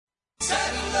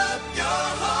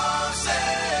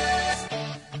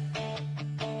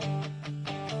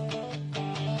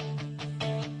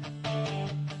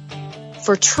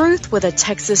For truth with a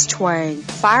Texas twang,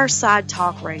 Fireside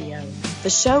Talk Radio, the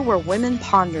show where women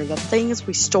ponder the things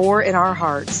we store in our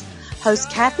hearts. Host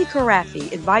Kathy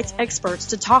Carafi invites experts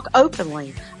to talk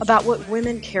openly about what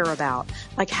women care about,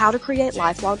 like how to create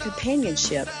lifelong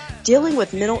companionship, dealing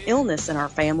with mental illness in our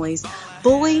families,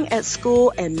 bullying at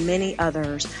school, and many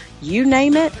others. You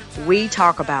name it, we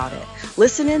talk about it.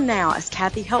 Listen in now as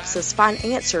Kathy helps us find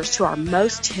answers to our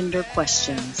most tender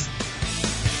questions.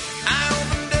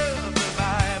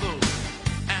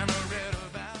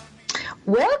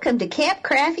 Welcome to Camp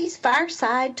Craffy's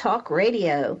Fireside Talk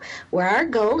Radio, where our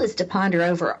goal is to ponder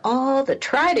over all the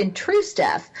tried and true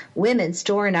stuff women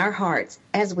store in our hearts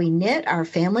as we knit our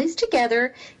families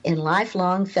together in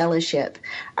lifelong fellowship.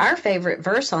 Our favorite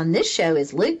verse on this show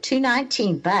is Luke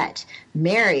 2:19, but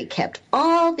Mary kept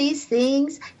all these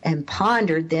things and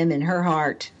pondered them in her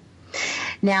heart.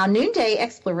 Now, Noonday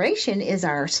Exploration is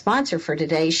our sponsor for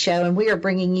today's show, and we are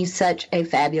bringing you such a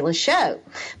fabulous show.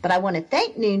 But I want to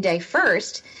thank Noonday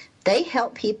first. They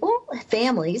help people,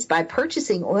 families, by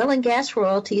purchasing oil and gas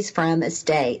royalties from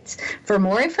estates. For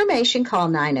more information, call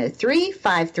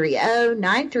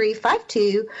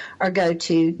 903-530-9352 or go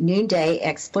to Noonday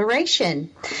Exploration.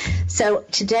 So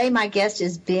today my guest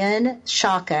is Ben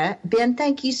Sciacca. Ben,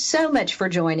 thank you so much for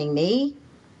joining me.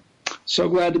 So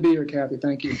glad to be here, Kathy.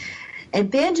 Thank you. And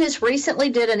Ben just recently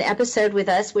did an episode with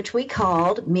us, which we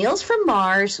called Meals from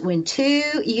Mars, When Two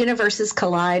Universes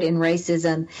Collide in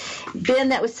Racism. Ben,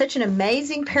 that was such an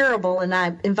amazing parable, and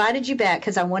I invited you back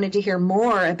because I wanted to hear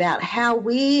more about how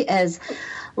we, as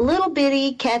little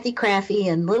bitty Kathy Craffy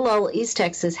in little old East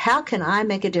Texas, how can I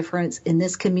make a difference in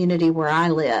this community where I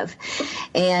live?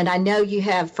 And I know you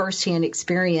have firsthand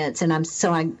experience, and I'm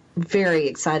very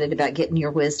excited about getting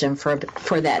your wisdom for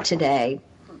that today.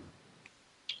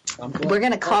 We're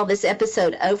going to call this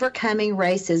episode Overcoming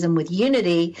Racism with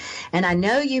Unity, and I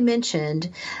know you mentioned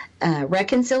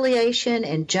reconciliation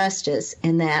and justice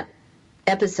in that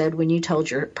episode when you told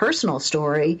your personal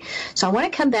story. So I want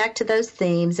to come back to those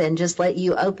themes and just let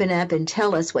you open up and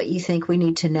tell us what you think we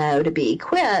need to know to be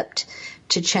equipped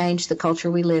to change the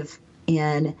culture we live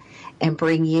in and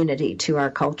bring unity to our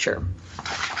culture.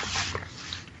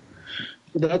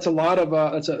 That's a lot of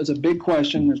it's a big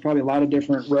question. There's probably a lot of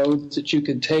different roads that you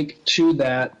could take to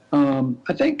that.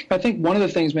 I think one of the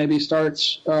things maybe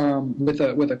starts with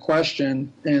a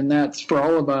question, and that's for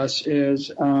all of us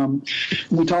is when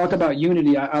we talk about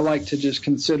unity. I like to just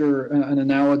consider an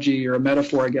analogy or a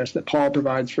metaphor, I guess, that Paul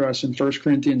provides for us in 1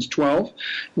 Corinthians 12,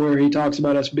 where he talks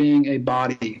about us being a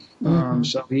body.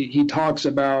 So he talks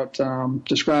about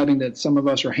describing that some of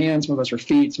us are hands, some of us are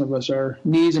feet, some of us are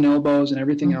knees and elbows and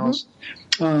everything else.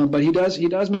 But he does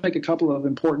make a couple of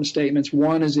important statements.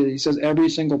 One is that he says every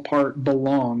single part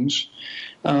belongs.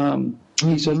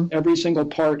 He says every single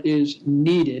part is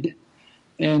needed.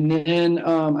 And then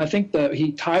I think that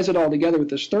he ties it all together with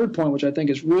this third point, which I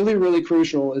think is really, really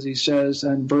crucial, as he says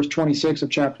in verse 26 of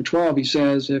chapter 12. He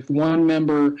says, if one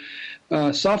member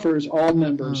suffers, all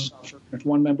members suffer. If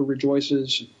one member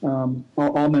rejoices,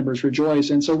 all members rejoice.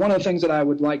 And so one of the things that I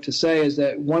would like to say is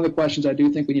that one of the questions I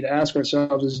do think we need to ask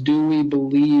ourselves is, do we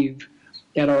believe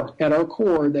at our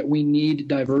core that we need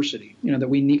diversity? That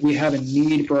we have a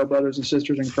need for our brothers and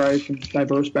sisters in Christ from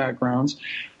diverse backgrounds.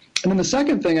 And then the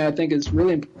second thing I think is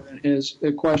really important is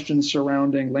the question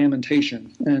surrounding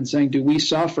lamentation and saying, do we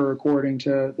suffer according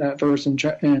to that verse in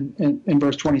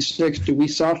verse 26? Do we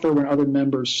suffer when other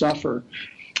members suffer?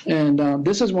 And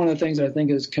this is one of the things I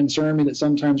think has concerned me that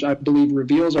sometimes I believe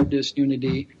reveals our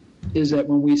disunity, is that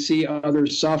when we see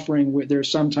others suffering,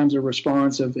 there's sometimes a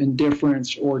response of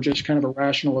indifference or just kind of a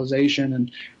rationalization.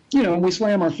 And we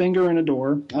slam our finger in a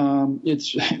door.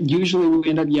 It's usually we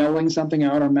end up yelling something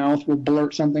out. Our mouth will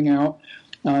blurt something out.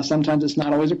 Sometimes it's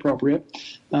not always appropriate.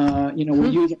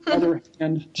 We'll use our other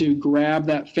hand to grab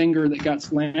that finger that got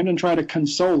slammed and try to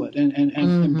console it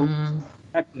and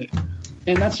protect it.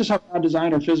 And that's just how God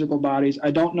designed our physical bodies. I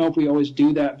don't know if we always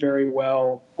do that very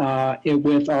well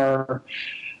with our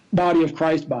body of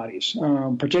Christ bodies,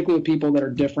 particularly with people that are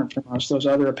different from us, those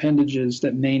other appendages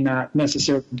that may not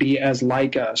necessarily be as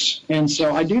like us. And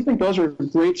so I do think those are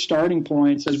great starting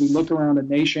points as we look around a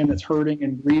nation that's hurting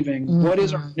and grieving. What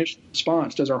is our initial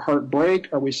response? Does our heart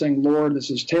break? Are we saying, Lord,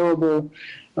 this is terrible?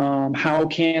 How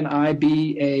can I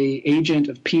be a agent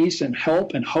of peace and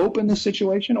help and hope in this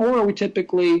situation? Or are we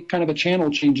typically kind of a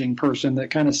channel changing person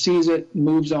that kind of sees it,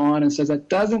 moves on, and says, that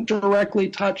doesn't directly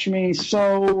touch me,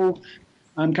 so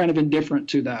I'm kind of indifferent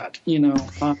to that,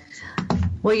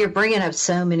 Well, you're bringing up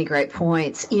so many great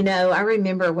points. I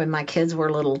remember when my kids were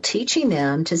little, teaching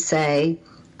them to say,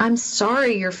 I'm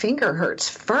sorry your finger hurts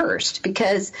first,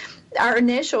 because our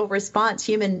initial response,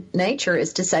 human nature,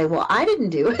 is to say, well, I didn't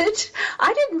do it.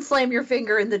 I didn't slam your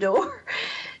finger in the door.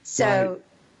 So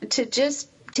to just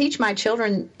teach my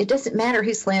children, it doesn't matter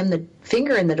who slammed the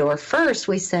finger in the door. First,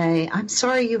 we say, I'm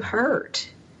sorry you hurt.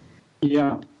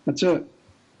 Yeah, that's it.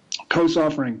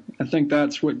 Co-suffering. I think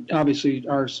that's what, obviously,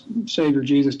 our Savior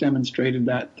Jesus demonstrated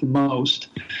that the most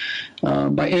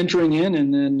by entering in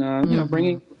and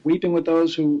then weeping with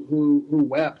those who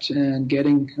wept and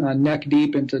getting neck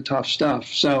deep into tough stuff.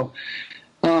 So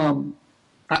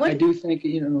I do think,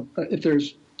 if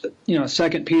there's a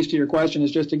second piece to your question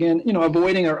is just, again,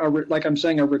 avoiding like I'm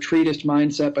saying, a retreatist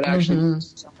mindset, but actually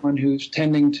someone who's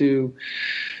tending to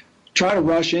try to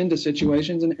rush into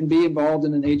situations and be involved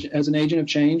as an agent of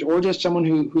change, or just someone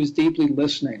who's deeply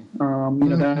listening.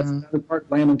 That's another part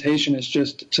of lamentation, is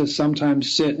just to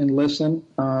sometimes sit and listen.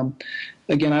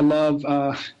 Again, I love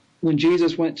when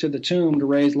Jesus went to the tomb to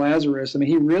raise Lazarus. I mean,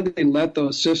 he really let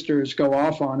those sisters go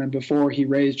off on him before he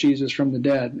raised Jesus from the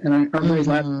dead.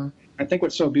 And I think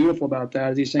what's so beautiful about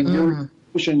that is he's saying, your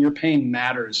emotion, your pain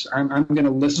matters. I'm going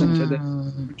to listen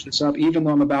to this up, even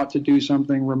though I'm about to do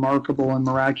something remarkable and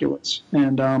miraculous.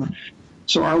 And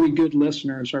so are we good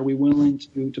listeners? Are we willing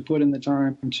to put in the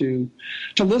time to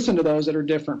listen to those that are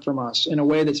different from us in a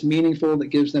way that's meaningful, that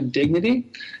gives them dignity,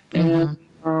 and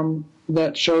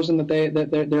that shows them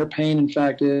that their pain, in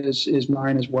fact, is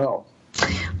mine as well.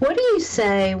 What do you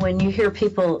say when you hear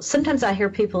people, sometimes I hear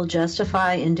people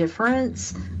justify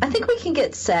indifference? I think we can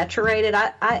get saturated.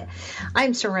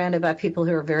 I'm surrounded by people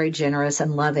who are very generous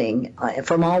and loving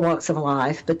from all walks of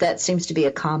life, but that seems to be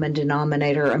a common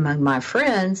denominator among my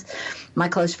friends, my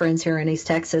close friends here in East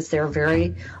Texas. They're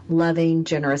very loving,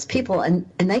 generous people, and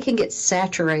they can get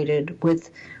saturated with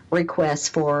requests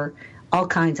for all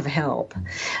kinds of help.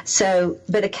 So,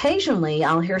 but occasionally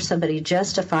I'll hear somebody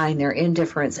justifying their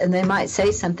indifference, and they might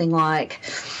say something like,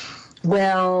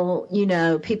 well,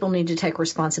 people need to take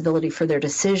responsibility for their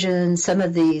decisions. Some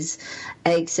of these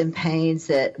aches and pains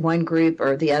that one group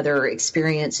or the other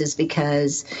experiences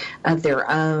because of their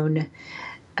own,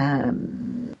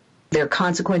 their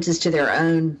consequences to their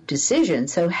own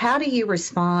decisions. So how do you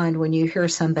respond when you hear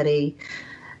somebody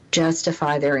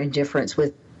justify their indifference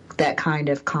with that kind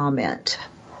of comment?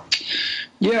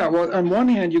 Yeah, well, on one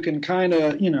hand, you can kind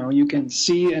of, you can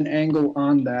see an angle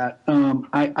on that.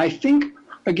 I think,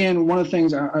 again, one of the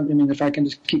things, I mean, if I can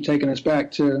just keep taking us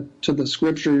back to the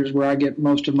scriptures where I get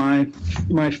most of my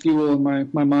fuel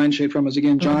and my mind shape from, is,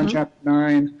 again, John chapter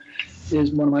 9 is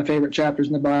one of my favorite chapters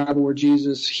in the Bible, where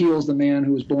Jesus heals the man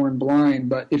who was born blind.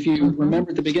 But if you remember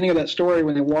at the beginning of that story,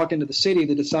 when they walk into the city,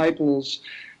 the disciples'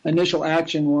 initial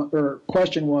action or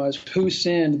question was, who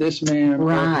sinned, this man,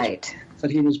 right,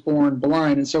 that he was born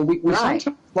blind? And so we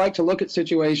sometimes like to look at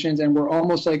situations and we're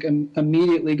almost like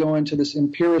immediately going to this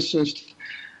empiricist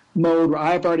mode where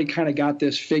I've already kind of got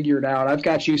this figured out. I've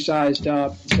got you sized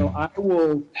up, so I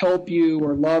will help you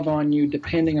or love on you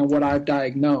depending on what I've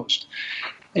diagnosed.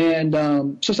 And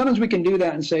so sometimes we can do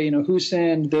that and say, who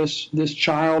sinned, this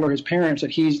child or his parents,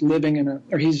 that he's living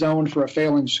or he's zoned for a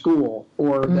failing school,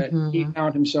 or that he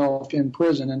found himself in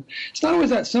prison. And it's not always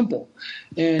that simple.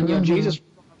 And Jesus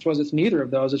was, it's neither of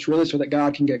those. It's really so that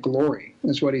God can get glory,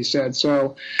 is what he said.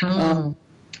 So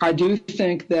I do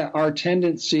think that our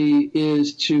tendency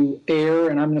is to err,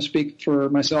 and I'm going to speak for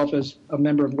myself as a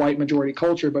member of white majority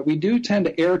culture, but we do tend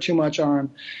to err too much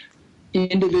on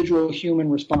individual human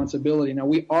responsibility. Now,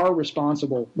 we are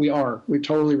responsible. We're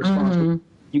totally responsible.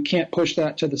 You can't push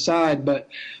that to the side. But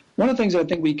one of the things I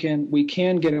think we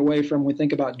can get away from when we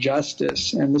think about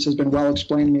justice, and this has been well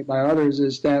explained to me by others,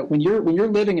 is that when you're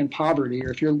living in poverty,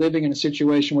 or if you're living in a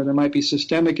situation where there might be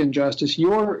systemic injustice,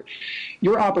 your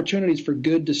opportunities for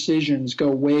good decisions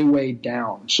go way, way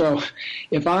down. So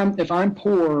if I'm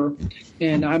poor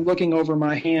and I'm looking over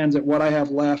my hands at what I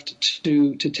have left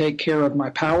to take care of my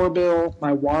power bill,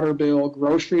 my water bill,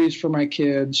 groceries for my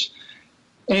kids,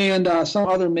 and some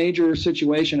other major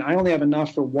situation, I only have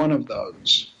enough for one of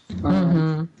those.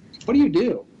 What do you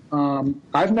do?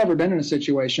 I've never been in a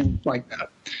situation like that.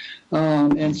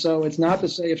 And so it's not to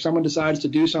say if someone decides to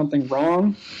do something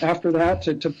wrong after that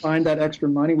to find that extra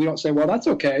money, we don't say, well, that's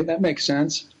okay, that makes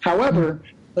sense. However,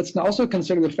 let's also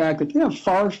consider the fact that they have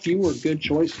far fewer good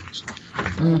choices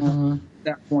at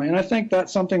that point. And I think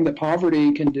that's something that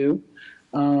poverty can do,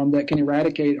 that can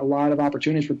eradicate a lot of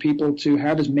opportunities for people to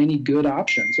have as many good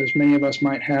options as many of us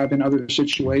might have in other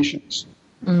situations.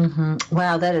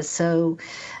 Wow, that is so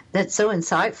that's so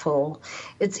insightful.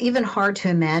 It's even hard to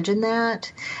imagine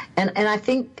that. And I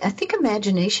think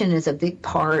imagination is a big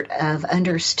part of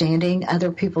understanding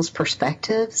other people's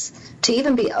perspectives. To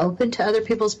even be open to other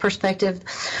people's perspective,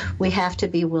 we have to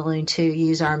be willing to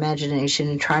use our imagination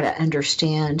and try to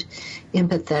understand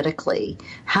empathetically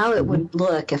how it would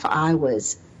look if I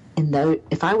was in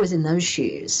those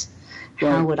shoes.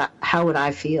 Right. How would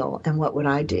I feel, and what would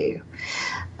I do?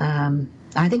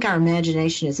 I think our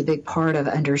imagination is a big part of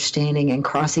understanding and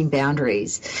crossing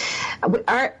boundaries.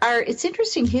 It's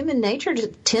interesting, human nature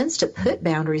tends to put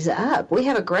boundaries up. We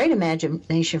have a great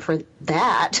imagination for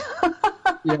that.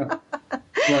 Yeah,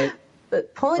 right.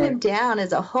 But pulling them down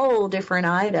is a whole different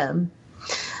item.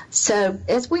 So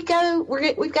as we go,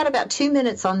 we've got about 2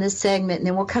 minutes on this segment, and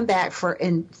then we'll come back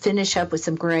and finish up with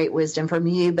some great wisdom from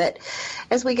you. But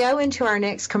as we go into our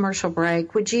next commercial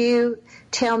break, would you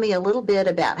tell me a little bit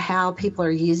about how people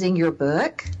are using your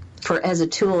book as a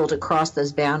tool to cross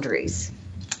those boundaries?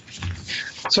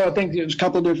 So I think there's a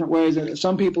couple of different ways.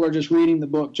 Some people are just reading the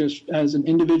book just as an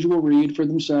individual read for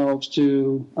themselves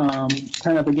to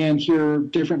kind of, again, hear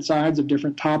different sides of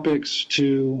different topics,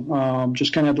 to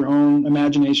just kind of have their own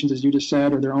imaginations, as you just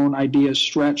said, or their own ideas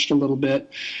stretched a little bit.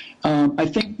 I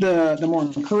think the more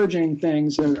encouraging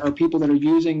things are people that are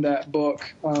using that book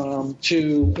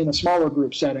in a smaller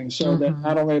group setting, so that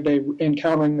not only are they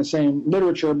encountering the same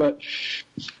literature, but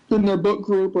in their book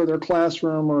group or their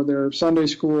classroom or their Sunday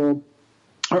school,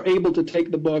 are able to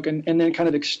take the book and then kind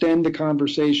of extend the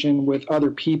conversation with other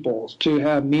people, to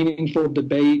have meaningful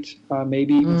debate,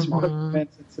 maybe even small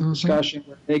events and some discussion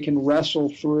where they can wrestle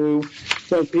through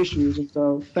those issues. And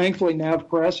so thankfully Nav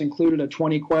Press included a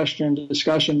 20-question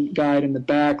discussion guide in the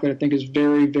back that I think is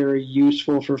very, very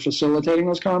useful for facilitating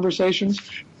those conversations.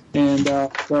 And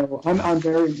so I'm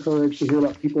very encouraged to hear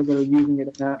about people that are using it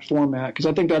in that format, because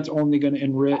I think that's only going to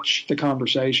enrich the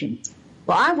conversation.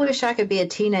 Well, I wish I could be a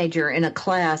teenager in a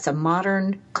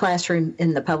modern classroom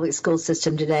in the public school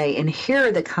system today, and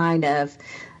hear the kind of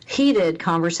heated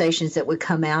conversations that would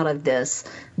come out of this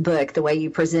book, the way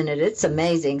you presented it. It's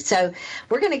amazing. So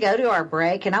we're going to go to our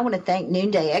break, and I want to thank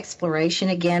Noonday Exploration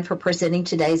again for presenting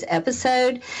today's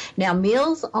episode. Now,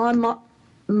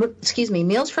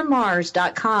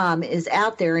 mealsfrommars.com is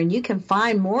out there, and you can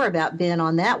find more about Ben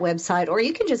on that website, or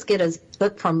you can just get his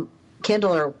book from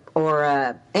Kindle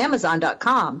or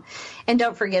Amazon.com. And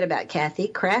don't forget about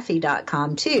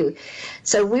KathyCraffy.com too.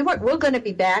 So we're going to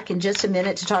be back in just a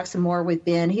minute to talk some more with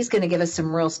Ben. He's going to give us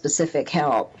some real specific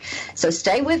help. So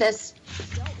stay with us. You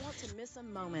don't want to miss a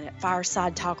moment at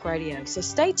Fireside Talk Radio. So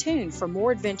stay tuned for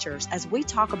more adventures as we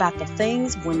talk about the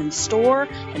things women store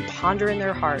and ponder in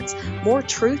their hearts. More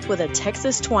truth with a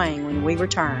Texas twang when we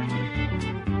return.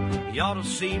 You ought to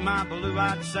see my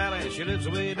blue-eyed Sally. She lives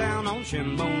way down on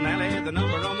Shinbone Alley. The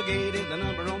number on the gate is the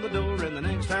number on the door, and the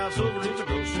next house over is a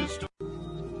grocery store.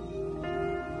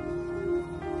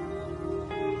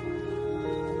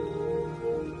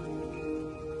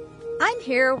 I'm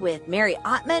here with Mary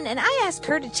Ottman, and I asked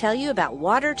her to tell you about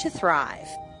Water to Thrive.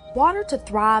 Water to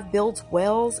Thrive builds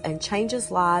wells and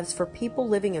changes lives for people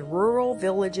living in rural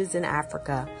villages in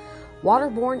Africa.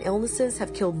 Waterborne illnesses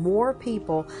have killed more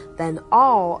people than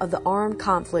all of the armed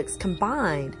conflicts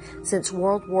combined since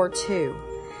World War II.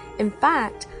 In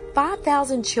fact,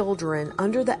 5,000 children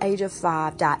under the age of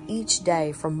 5 die each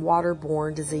day from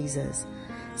waterborne diseases.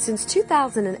 Since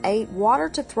 2008, Water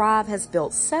to Thrive has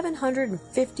built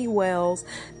 750 wells,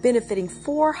 benefiting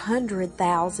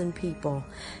 400,000 people.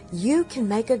 You can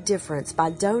make a difference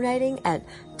by donating at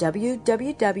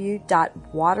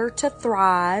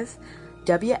www.watertothrive.org.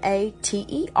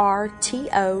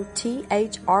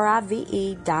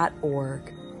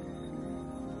 WATERTOTHRIVE.org.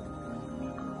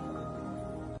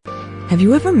 Have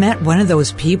you ever met one of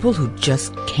those people who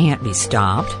just can't be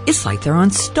stopped? It's like they're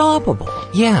unstoppable.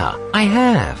 Yeah, I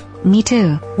have. Me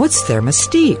too. What's their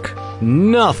mystique?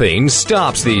 Nothing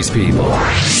stops these people.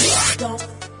 Don't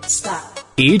stop.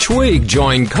 Each week,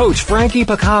 join Coach Frankie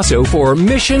Picasso for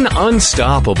Mission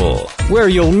Unstoppable, where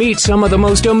you'll meet some of the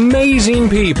most amazing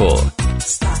people.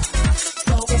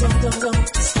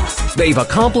 They've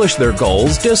accomplished their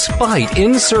goals despite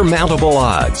insurmountable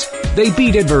odds. They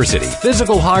beat adversity,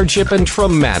 physical hardship, and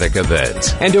traumatic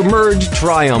events, and emerge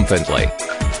triumphantly.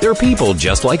 They're people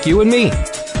just like you and me,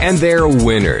 and they're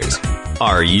winners.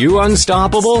 Are you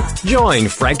unstoppable? Join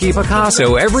Frankie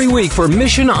Picasso every week for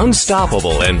Mission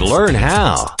Unstoppable and learn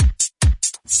how.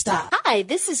 Stop. Hi,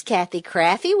 this is Kathy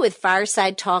Craffy with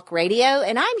Fireside Talk Radio,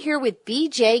 and I'm here with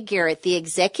B.J. Garrett, the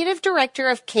Executive Director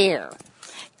of CARE.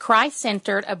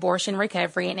 Christ-centered abortion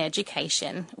recovery and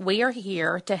education. We are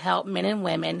here to help men and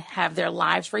women have their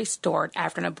lives restored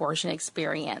after an abortion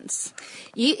experience.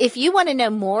 If you want to know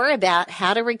more about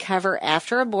how to recover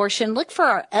after abortion, look for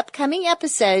our upcoming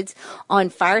episodes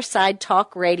on Fireside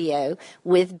Talk Radio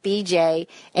with BJ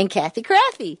and Kathy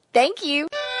Craffey. Thank you.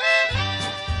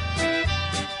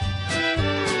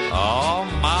 Oh,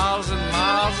 miles and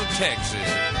miles of Texas.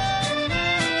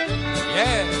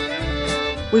 Yeah.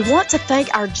 We want to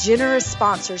thank our generous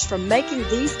sponsors for making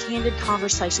these candid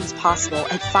conversations possible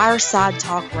at Fireside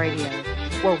Talk Radio,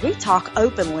 where we talk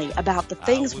openly about the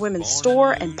things women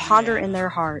store and ponder in their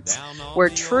hearts, where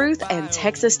truth and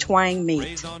Texas twang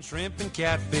meet. On shrimp and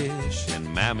catfish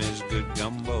and Mammy's good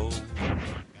gumbo.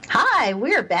 Hi,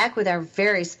 we're back with our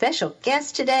very special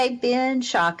guest today, Ben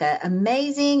Sciacca,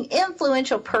 amazing,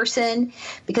 influential person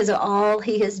because of all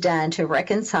he has done to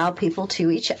reconcile people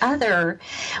to each other.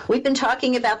 We've been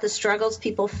talking about the struggles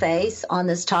people face on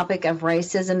this topic of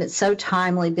racism. It's so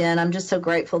timely, Ben. I'm just so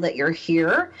grateful that you're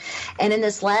here. And in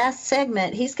this last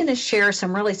segment, he's going to share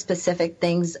some really specific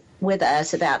things with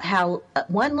us about how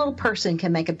one little person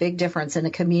can make a big difference in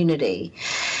a community.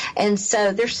 And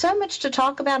so there's so much to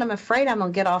talk about. I'm afraid I'm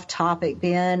going to get off topic,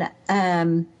 Ben.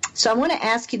 So I want to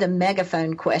ask you the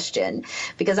megaphone question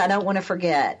because I don't want to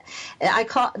forget.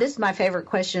 This is my favorite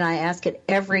question. I ask it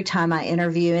every time I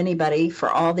interview anybody for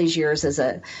all these years as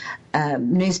a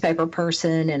newspaper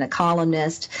person and a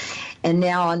columnist, and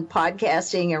now on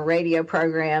podcasting and radio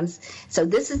programs. So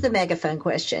this is the megaphone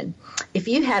question. If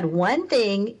you had one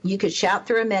thing you could shout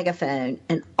through a megaphone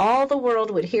and all the world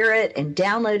would hear it and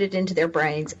download it into their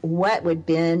brains, what would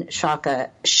Ben Sciacca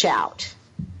shout?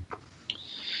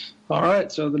 All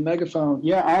right, so the megaphone.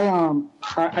 Yeah,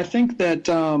 I think that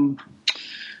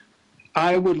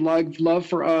I would love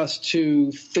for us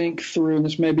to think through, and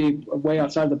this may be way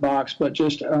outside the box, but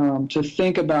just to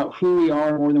think about who we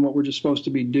are more than what we're just supposed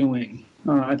to be doing.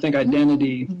 I think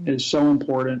identity is so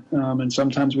important, and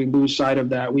sometimes we lose sight of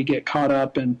that. We get caught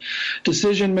up in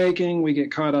decision making. We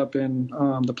get caught up in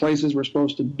the places we're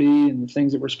supposed to be and the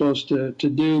things that we're supposed to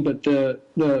do. But the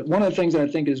one of the things that I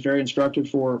think is very instructive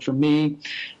for me,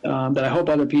 that I hope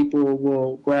other people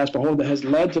will grasp a hold, that has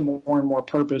led to more and more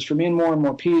purpose for me and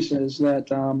more peace, is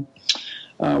that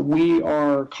we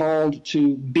are called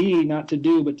to be, not to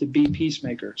do, but to be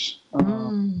peacemakers.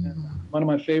 One of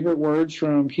my favorite words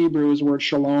from Hebrew is the word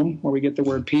shalom, where we get the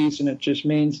word peace, and it just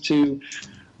means to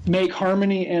make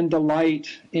harmony and delight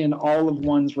in all of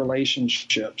one's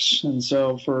relationships. And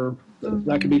so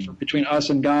that could be between us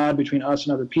and God, between us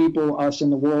and other people, us and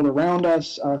the world around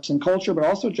us, us and culture, but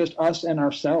also just us and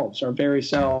ourselves, our very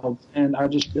selves. And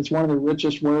it's one of the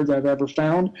richest words I've ever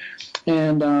found.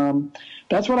 And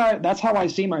that's how I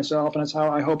see myself, and that's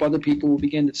how I hope other people will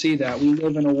begin to see that. We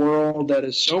live in a world that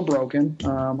is so broken.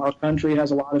 Our country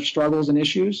has a lot of struggles and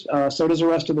issues. So does the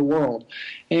rest of the world.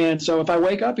 And so if I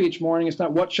wake up each morning, it's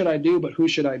not what should I do, but who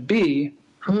should I be?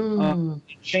 It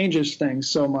changes things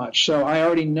so much. So I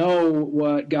already know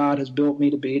what God has built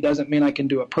me to be. It doesn't mean I can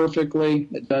do it perfectly.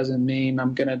 It doesn't mean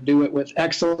I'm going to do it with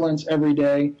excellence every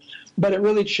day. But it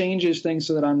really changes things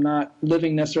so that I'm not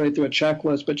living necessarily through a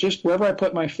checklist, but just wherever I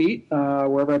put my feet,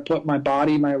 wherever I put my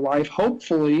body, my life,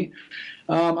 hopefully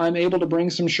I'm able to bring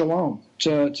some shalom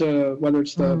to whether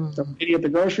it's the lady at the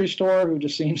grocery store who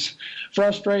just seems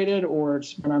frustrated, or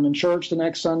it's when I'm in church the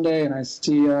next Sunday and I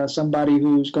see somebody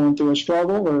who's going through a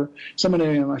struggle, or somebody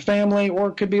in my family, or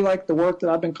it could be like the work that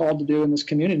I've been called to do in this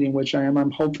community in which I am.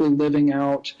 I'm hopefully living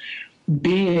out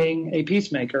being a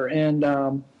peacemaker.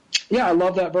 And yeah, I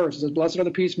love that verse. It says, "Blessed are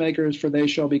the peacemakers, for they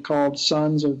shall be called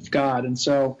sons of God." And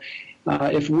so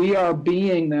if we are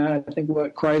being that, I think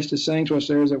what Christ is saying to us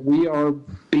there is that we are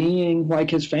being like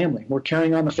his family. We're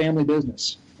carrying on the family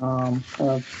business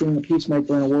of being a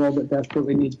peacemaker in a world that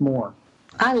desperately needs more.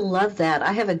 I love that.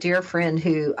 I have a dear friend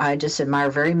who I just admire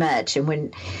very much. And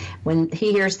when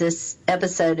he hears this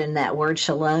episode and that word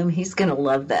shalom, he's going to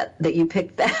love that you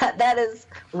picked that. That is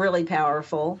really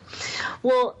powerful.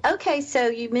 Well, okay, so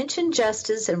you mentioned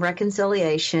justice and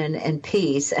reconciliation and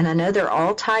peace, and I know they're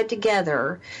all tied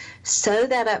together. Sew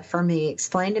that up for me.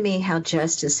 Explain to me how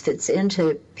justice fits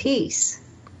into peace.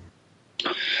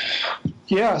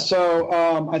 Yeah,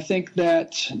 so I think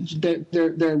that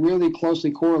they're really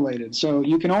closely correlated. So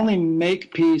you can only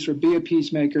make peace or be a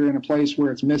peacemaker in a place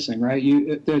where it's missing, right?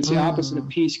 It's the opposite of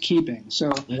peacekeeping.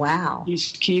 So wow,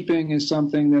 peacekeeping is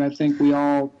something that I think we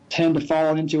all tend to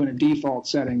fall into in a default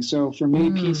setting. So for me,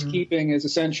 peacekeeping is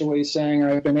essentially saying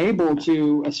I've been able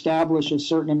to establish a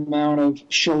certain amount of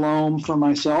shalom for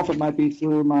myself. It might be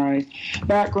through my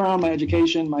background, my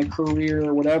education, my career,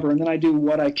 or whatever, and then I do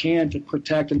what I can to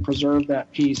protect and preserve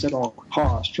that peace at all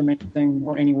costs from anything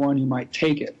or anyone who might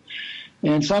take it.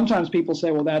 And sometimes people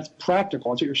say, well, that's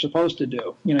practical. That's what you're supposed to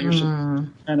do. You're supposed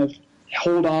to kind of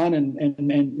hold on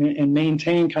and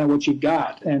maintain kind of what you've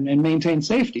got and maintain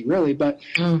safety, really. But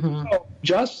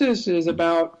justice is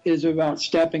about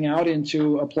stepping out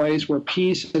into a place where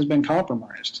peace has been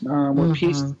compromised, where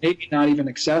peace is maybe not even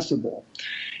accessible.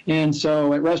 And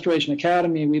so at Restoration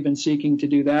Academy, we've been seeking to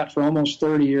do that for almost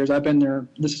 30 years. I've been there,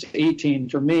 this is 18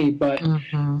 for me, but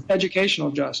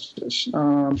educational justice.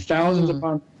 Thousands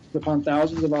upon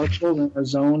thousands of our children are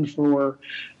zoned for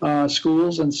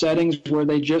schools and settings where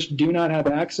they just do not have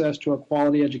access to a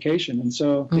quality education. And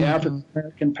so the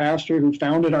African-American pastor who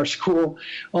founded our school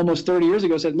almost 30 years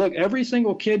ago said, look, every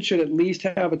single kid should at least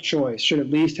have a choice, should at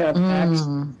least have access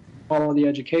to quality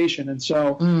education. And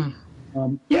so,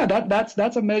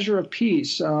 that's a measure of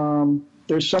peace.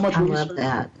 There's so much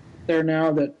research there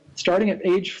now that starting at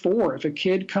age 4, if a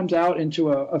kid comes out into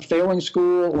a failing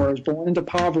school or is born into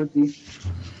poverty,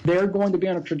 they're going to be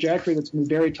on a trajectory that's going to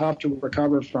be very tough to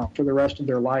recover from for the rest of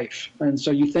their life. And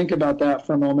so you think about that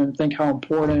for a moment and think how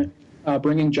important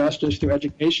bringing justice through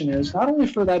education is, not only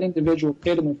for that individual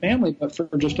kid and their family, but for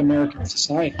just American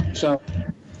society. So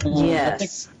I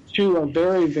think the two are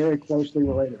very, very closely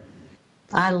related.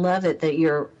 I love it that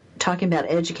you're talking about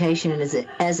education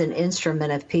as an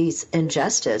instrument of peace and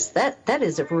justice. That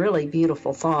is a really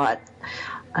beautiful thought.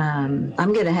 I'm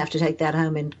going to have to take that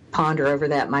home and ponder over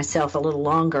that myself a little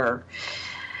longer.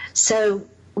 So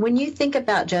when you think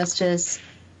about justice,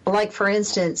 like, for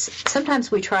instance, sometimes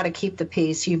we try to keep the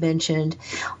peace, you mentioned,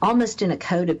 almost in a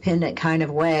codependent kind of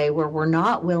way where we're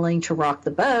not willing to rock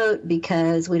the boat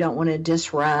because we don't want to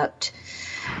disrupt.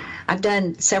 I've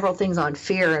done several things on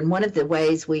fear, and one of the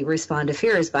ways we respond to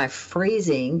fear is by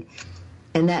freezing,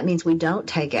 and that means we don't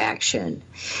take action.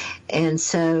 And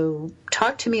so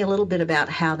talk to me a little bit about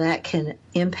how that can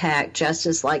impact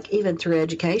justice, like even through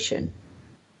education.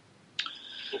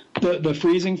 The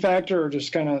freezing factor, or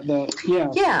just kind of the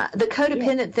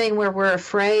codependent thing where we're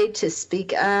afraid to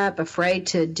speak up, afraid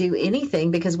to do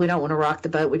anything because we don't want to rock the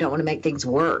boat, we don't want to make things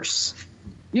worse.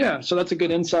 Yeah, so that's a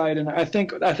good insight, and I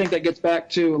think that gets back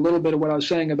to a little bit of what I was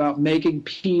saying about making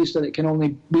peace. That we can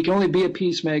only be a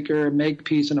peacemaker and make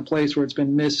peace in a place where it's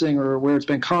been missing or where it's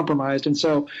been compromised. And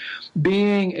so,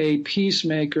 being a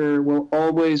peacemaker will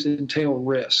always entail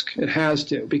risk. It has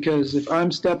to, because if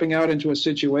I'm stepping out into a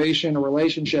situation, a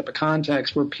relationship, a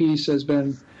context where peace has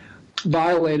been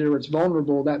violated or it's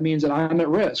vulnerable, that means that I'm at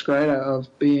risk, right, of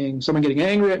someone getting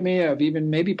angry at me, of even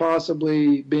maybe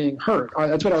possibly being hurt.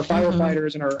 That's what our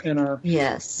firefighters and our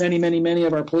many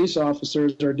of our police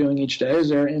officers are doing each day, is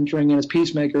they're entering in as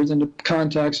peacemakers into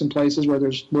contexts and places where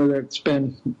it's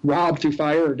been robbed through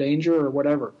fire or danger or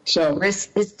whatever. So there's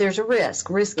a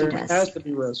riskiness. There has to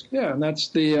be risk. Yeah, and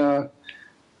that's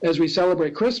as we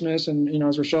celebrate Christmas, and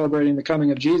as we're celebrating the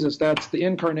coming of Jesus, that's the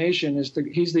incarnation.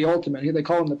 He's the ultimate. They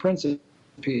call him the Prince of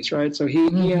Peace, right? So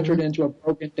he entered into a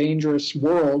broken, dangerous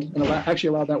world and actually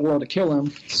allowed that world to kill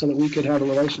him, so that we could have a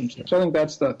relationship. So I think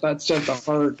that's at the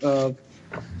heart of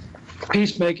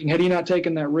peacemaking. Had he not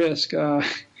taken that risk,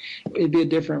 it'd be a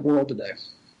different world today.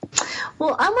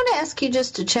 Well, I want to ask you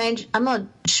just to change. I'm going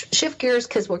to shift gears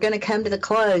because we're going to come to the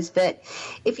close. But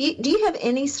do you have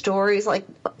any stories,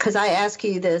 because I asked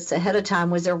you this ahead of time,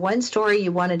 was there one story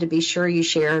you wanted to be sure you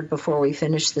shared before we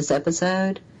finish this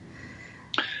episode?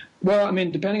 Well, I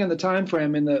mean, depending on the time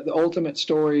frame, and the ultimate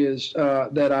story is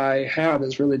that I have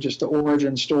is really just the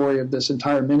origin story of this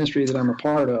entire ministry that I'm a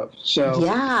part of.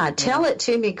 So tell it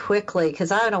to me quickly,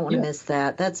 because I don't want to miss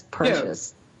that. That's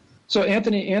precious. Yeah. So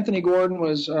Anthony Gordon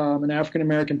was an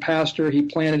African-American pastor. He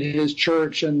planted his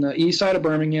church in the east side of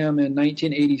Birmingham in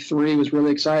 1983. He was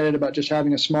really excited about just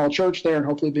having a small church there and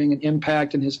hopefully being an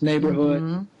impact in his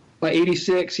neighborhood. By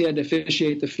 86, he had to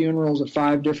officiate the funerals of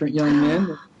 5 different young men that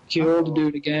were killed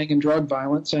due to gang and drug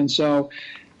violence. And so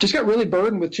just got really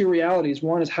burdened with 2 realities.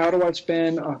 One is, how do I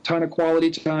spend a ton of quality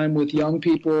time with young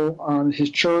people? His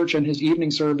church and his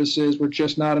evening services were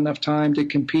just not enough time to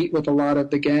compete with a lot of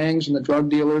the gangs and the drug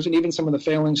dealers and even some of the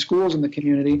failing schools in the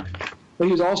community. But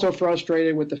he was also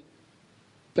frustrated with the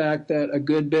fact that a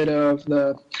good bit of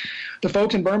the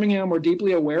folks in Birmingham were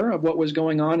deeply aware of what was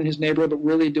going on in his neighborhood, but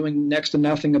really doing next to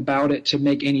nothing about it to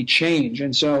make any change.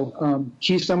 And so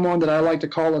he's someone that I like to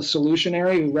call a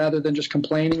solutionary, who rather than just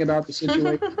complaining about the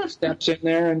situation, steps in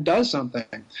there and does something.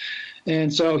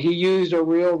 And so he used a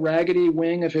real raggedy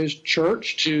wing of his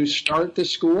church to start the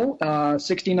school.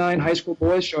 69 high school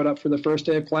boys showed up for the first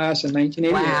day of class in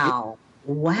 1988.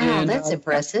 Wow, and, that's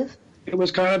impressive. It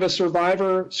was kind of a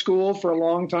survivor school for a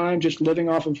long time, just living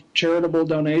off of charitable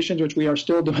donations, which we are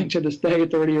still doing to this day,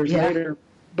 30 years later.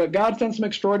 But God's done some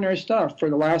extraordinary stuff. For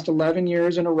the last 11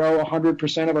 years in a row,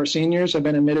 100% of our seniors have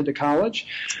been admitted to college.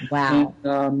 Wow.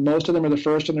 And, most of them are the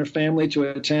first in their family to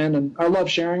attend. And I love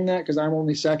sharing that because I'm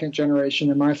only second generation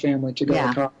in my family to go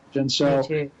to college. And so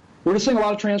we're just seeing a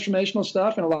lot of transformational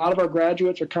stuff, and a lot of our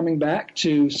graduates are coming back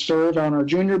to serve on our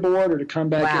junior board or to come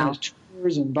back in as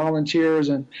tutors and volunteers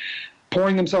and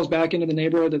pouring themselves back into the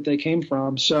neighborhood that they came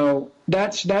from. So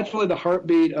that's really the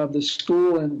heartbeat of the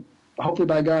school, and hopefully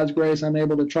by God's grace, I'm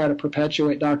able to try to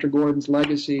perpetuate Dr. Gordon's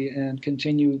legacy and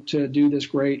continue to do this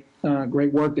great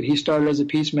work that he started as a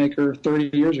peacemaker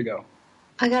 30 years ago.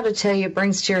 I got to tell you, it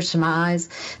brings tears to my eyes.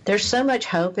 There's so much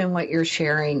hope in what you're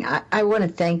sharing. I want to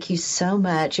thank you so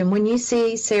much. And when you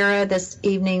see Sarah this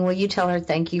evening, will you tell her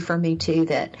thank you for me too,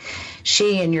 that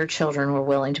she and your children were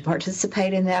willing to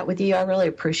participate in that with you? I really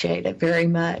appreciate it very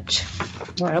much.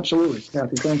 Oh, absolutely,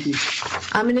 Kathy. Thank you.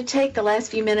 I'm going to take the last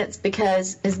few minutes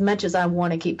because as much as I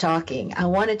want to keep talking, I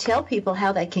want to tell people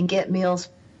how they can get Meals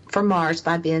from Mars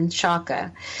by Ben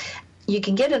Sciacca. You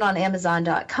can get it on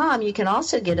Amazon.com. You can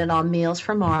also get it on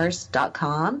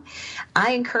mealsfrommars.com.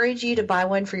 I encourage you to buy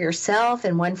one for yourself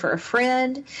and one for a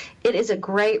friend. It is a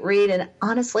great read, and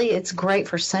honestly, it's great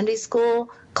for Sunday school,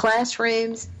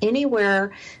 classrooms,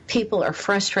 anywhere people are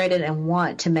frustrated and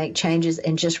want to make changes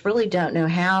and just really don't know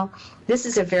how. This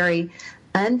is a very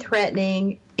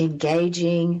unthreatening,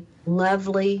 engaging,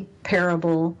 lovely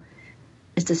parable.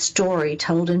 It's a story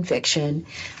told in fiction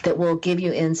that will give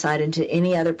you insight into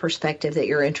any other perspective that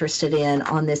you're interested in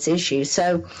on this issue.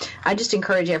 So I just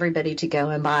encourage everybody to go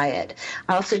and buy it.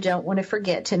 I also don't want to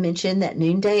forget to mention that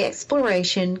Noonday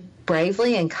Exploration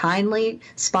bravely and kindly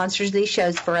sponsors these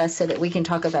shows for us so that we can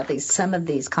talk about some of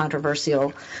these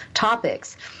controversial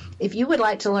topics. If you would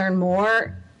like to learn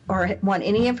more or want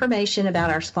any information about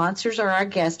our sponsors or our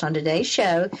guest on today's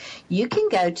show, you can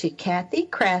go to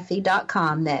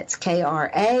KathyCraffy.com. That's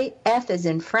K-R-A-F as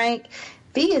in Frank,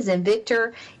 V as in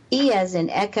Victor, E as in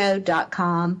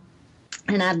Echo.com.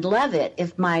 And I'd love it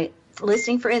if my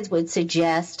listening friends would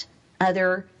suggest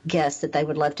other guests that they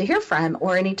would love to hear from,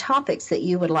 or any topics that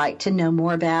you would like to know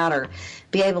more about or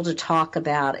be able to talk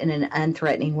about in an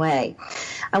unthreatening way.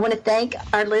 I want to thank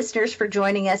our listeners for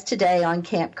joining us today on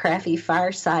Camp Craffy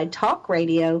Fireside Talk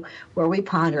Radio, where we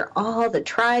ponder all the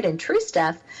tried and true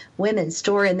stuff women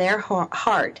store in their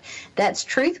heart. That's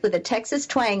truth with a Texas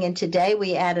twang, and today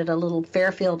we added a little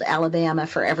Fairfield, Alabama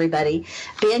for everybody.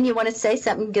 Ben, you want to say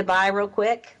something goodbye real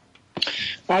quick?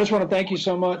 I just want to thank you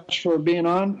so much for being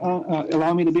on,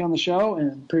 allowing me to be on the show,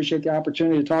 and appreciate the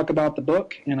opportunity to talk about the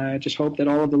book. And I just hope that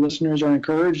all of the listeners are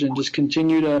encouraged and just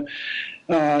continue to,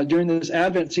 during this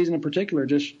Advent season in particular,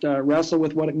 just wrestle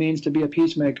with what it means to be a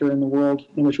peacemaker in the world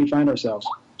in which we find ourselves.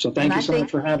 So thank you so much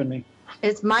for having me.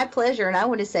 It's my pleasure, and I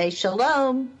want to say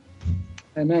shalom.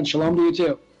 Amen. Shalom to you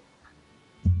too.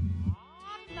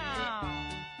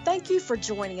 Thank you for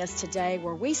joining us today,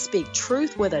 where we speak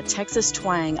truth with a Texas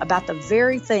twang about the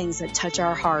very things that touch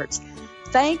our hearts.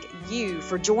 Thank you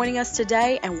for joining us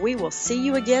today, and we will see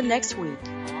you again next week.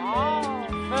 Oh,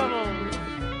 fellows.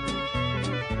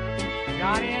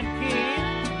 Got in?